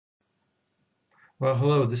Well,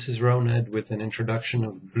 hello, this is Roned with an introduction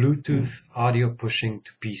of Bluetooth audio pushing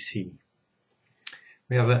to PC.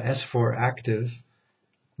 We have an S4 active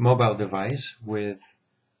mobile device with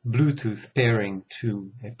Bluetooth pairing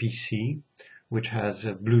to a PC, which has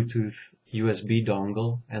a Bluetooth USB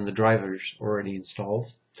dongle and the drivers already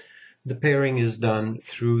installed. The pairing is done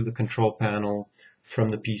through the control panel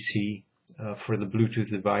from the PC for the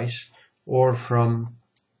Bluetooth device or from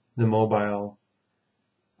the mobile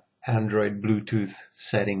Android Bluetooth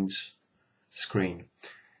settings screen.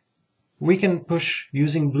 We can push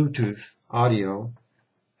using Bluetooth audio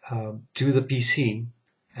to the PC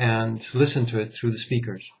and listen to it through the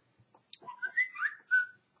speakers.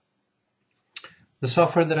 The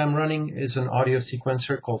software that I'm running is an audio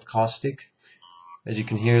sequencer called Caustic. As you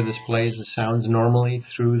can hear, this plays the sounds normally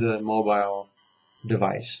through the mobile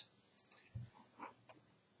device.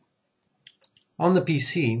 On the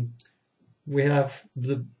PC, we have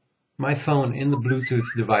my phone in the Bluetooth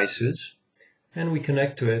devices, and we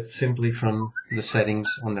connect to it simply from the settings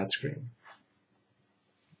on that screen.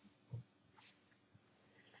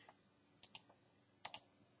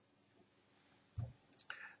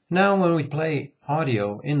 Now when we play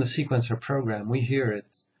audio in the sequencer program, we hear it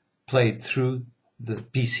played through the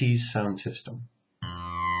PC's sound system.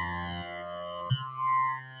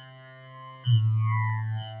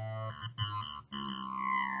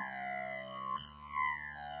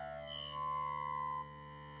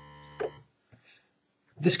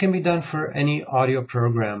 This can be done for any audio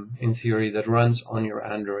program, in theory, that runs on your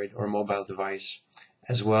Android or mobile device,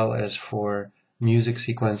 as well as for music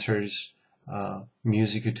sequencers,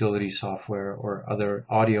 music utility software, or other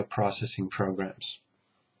audio processing programs.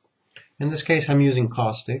 In this case, I'm using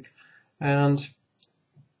Caustic, and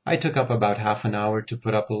I took up about half an hour to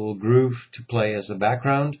put up a little groove to play as the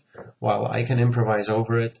background, while I can improvise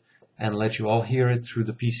over it and let you all hear it through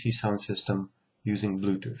the PC sound system using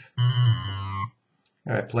Bluetooth.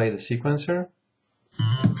 Here I play the sequencer.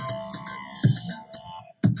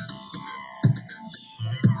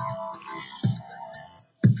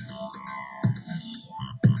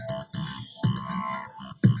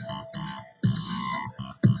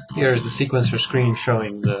 Here is the sequencer screen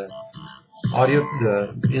showing the audio,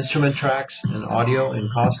 the instrument tracks and audio in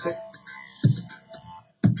Caustic.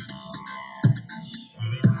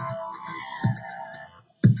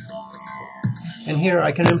 And here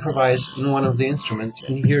I can improvise in one of the instruments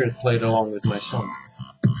and hear it played along with my song.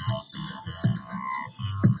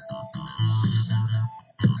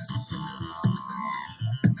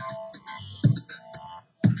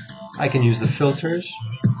 I can use the filters.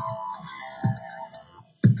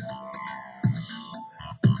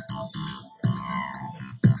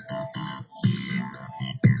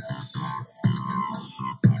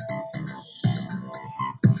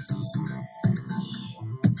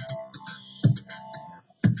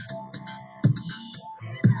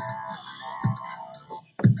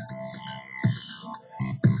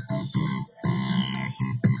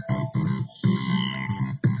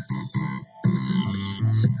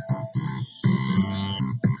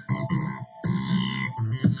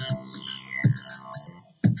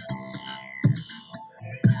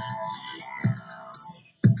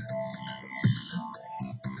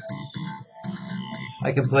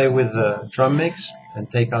 I can play with the drum mix and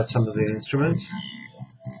take out some of the instruments,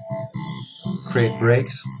 create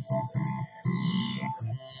breaks.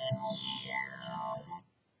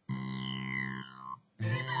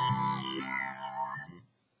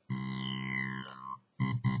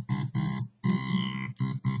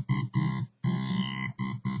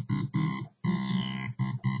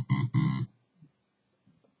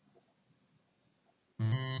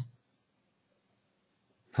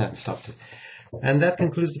 That stopped it. And that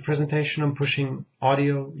concludes the presentation on pushing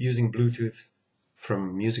audio using Bluetooth from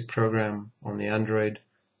a music program on the Android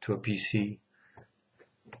to a PC.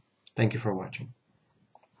 Thank you for watching.